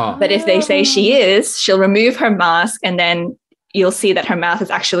 But if they say she is, she'll remove her mask, and then you'll see that her mouth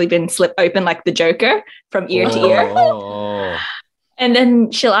has actually been slit open like the Joker from ear to ear. And then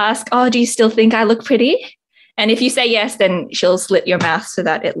she'll ask, do you still think I look pretty? And if you say yes, then she'll slit your mouth so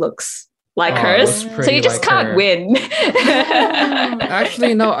that it looks like hers. So you just can't win.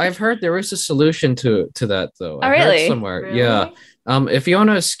 Actually, no, I've heard there is a solution to that, though. Oh, really? Somewhere. Really? Yeah. If you want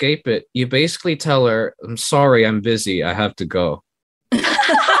to escape it, you basically tell her, I'm sorry, I'm busy. I have to go.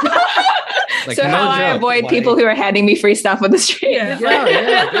 Like, so no how I joke. avoid people who are handing me free stuff on the street.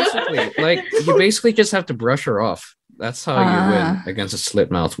 Yeah, basically. Like, you basically just have to brush her off. That's how you win against a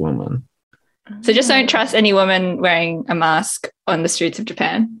slit-mouthed woman. So just don't trust any woman wearing a mask on the streets of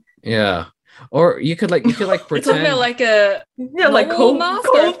Japan. Yeah. Or you could pretend It's about like a like normal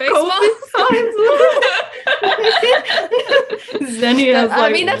mask or a face mask. Xenia is I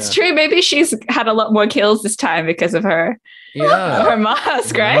like, mean, that's true. Maybe she's had a lot more kills this time because of her Yeah.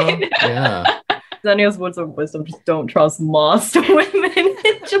 mask, right? Yeah. Xenia's words of wisdom: just don't trust masked women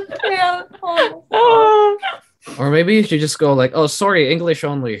in Japan. Oh. Oh. Or maybe you should just go like, oh, sorry, English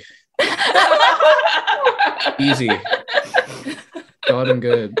only. Easy. God and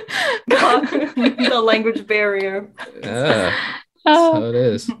good. God, the language barrier. Yeah. Oh. So it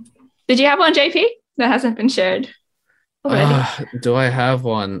is. Did you have one, JP, that hasn't been shared already? Do I have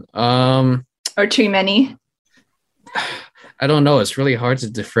one? Or too many? I don't know. It's really hard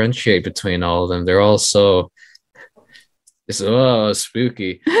to differentiate between all of them. They're all so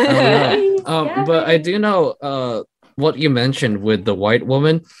spooky. I don't know. But I do know what you mentioned with the white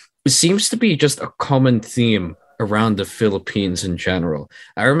woman. It seems to be just a common theme around the Philippines in general.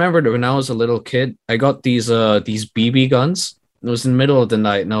 I remember that when I was a little kid, I got these BB guns. It was in the middle of the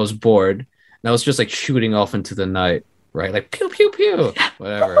night and I was bored. And I was just like shooting off into the night, right? Like pew pew pew,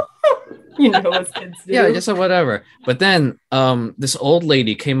 whatever. You know what kids do. Yeah, just whatever. But then this old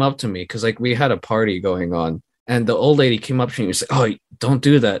lady came up to me because like we had a party going on, and the old lady came up to me and was like, "Oh, don't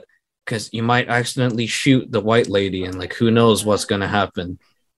do that, because you might accidentally shoot the white lady, and like who knows what's gonna happen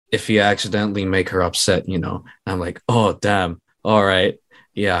if you accidentally make her upset, you know." And I'm like, "Oh, damn. All right,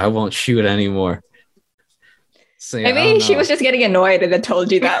 yeah, I won't shoot anymore." So, yeah, Maybe she was just getting annoyed and then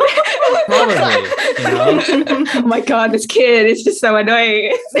told you that. probably, you know, Oh my god, this kid is just so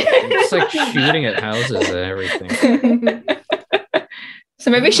annoying. it's like shooting at houses and everything. So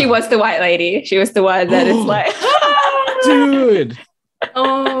maybe she was the white lady. She was the one that is like, Dude,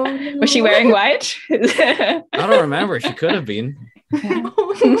 oh, was she wearing white? I don't remember. She could have been.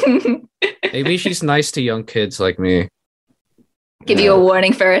 Maybe she's nice to young kids like me. Give you a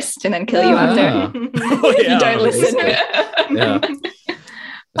warning first and then kill you after. Yeah. You don't listen. Yeah,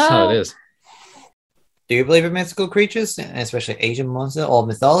 that's how it is. Do you believe in mythical creatures, and especially Asian monster or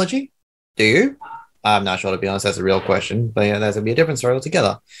mythology? Do you? I'm not sure, to be honest. That's a real question, but yeah, that's gonna be a different story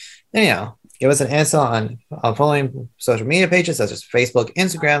altogether. Anyhow, give us an answer on following social media pages such as Facebook,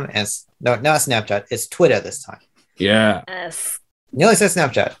 Instagram, and not Snapchat. It's Twitter this time. Yeah. Yes. Nearly said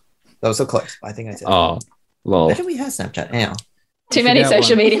Snapchat. That was so close. I think I said. Oh, lol. Why do we have Snapchat? Anyhow, Too many forget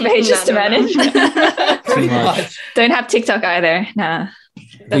social one. media pages to No. manage. pretty much. much. Don't have TikTok either. Nah.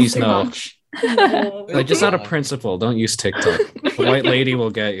 Please too no. much. Like, just out of principle, don't use TikTok. The white lady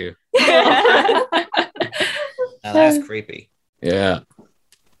will get you. Now that's creepy. Yeah.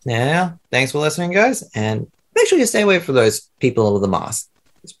 Now, thanks for listening, guys, and make sure you stay away from those people with the mask.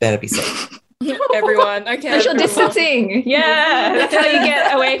 It's better be safe. Everyone. Okay. Social distancing. Yeah. That's how you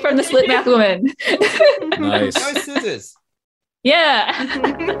get away from the slit mouth woman. Nice. No scissors. Yeah.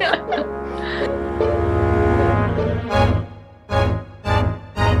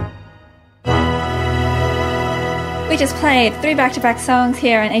 We just played 3 back-to-back songs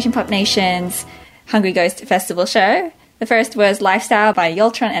here on Asian Pop Nation's Hungry Ghost Festival show. The first was Lifestyle by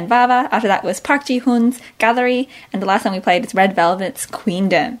Yultron and Vava. After that was Park Ji-hoon's Gallery. And the last song we played is Red Velvet's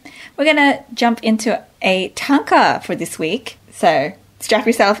Queendom. We're going to jump into a tanka for this week. So strap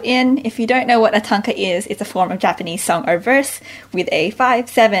yourself in. If you don't know what a tanka is, it's a form of Japanese song or verse with a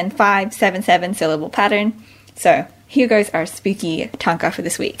 5-7-5-7-7 syllable pattern. So here goes our spooky tanka for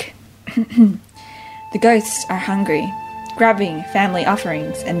this week. The ghosts are hungry, grabbing family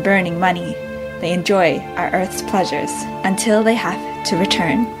offerings and burning money. They enjoy our Earth's pleasures until they have to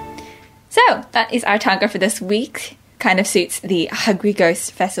return. So that is our tanka for this week. Kind of suits the Hungry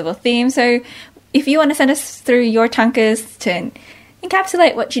Ghost Festival theme. So if you want to send us through your tankas to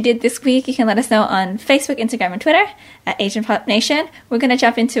encapsulate what you did this week, you can let us know on Facebook, Instagram, and Twitter at Asian Pop Nation. We're going to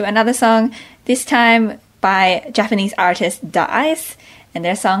jump into another song, this time by Japanese artist Da Ice and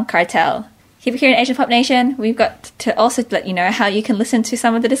their song Cartel. Keep it here in Asian Pop Nation. We've got to also let you know how you can listen to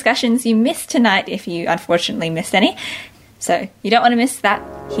some of the discussions you missed tonight if you unfortunately missed any. So you don't want to miss that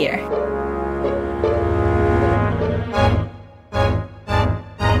here.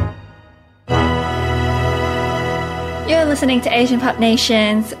 You're listening to Asian Pop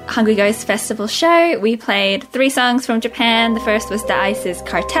Nation's Hungry Ghost Festival show. We played 3 songs from Japan. The first was Da Ice's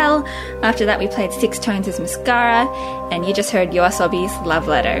Cartel. After that, we played Six Tones' Mascara. And you just heard Yoasobi's Love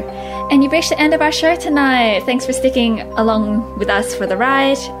Letter. And you've reached the end of our show tonight. Thanks for sticking along with us for the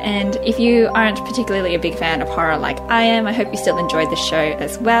ride. And if you aren't particularly a big fan of horror like I am, I hope you still enjoyed the show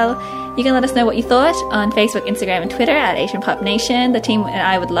as well. You can let us know what you thought on Facebook, Instagram, and Twitter at Asian Pop Nation. The team and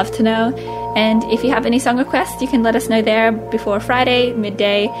I would love to know. And if you have any song requests, you can let us know there before Friday,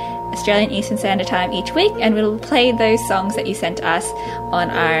 midday, Australian Eastern Standard Time each week. And we'll play those songs that you sent us on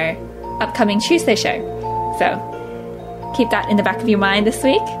our upcoming Tuesday show. So keep that in the back of your mind this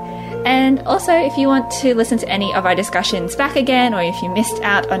week. And also, if you want to listen to any of our discussions back again, or if you missed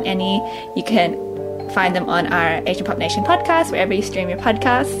out on any, you can find them on our Asian Pop Nation podcast, wherever you stream your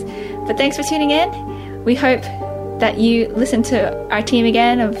podcasts. But thanks for tuning in. We hope that you listen to our team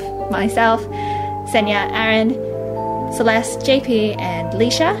again of myself, Senya, Aaron, Celeste, JP, and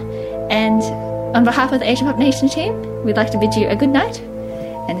Leisha. And on behalf of the Asian Pop Nation team, we'd like to bid you a good night.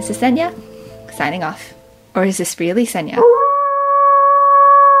 And this is Senya, signing off. Or is this really Senya?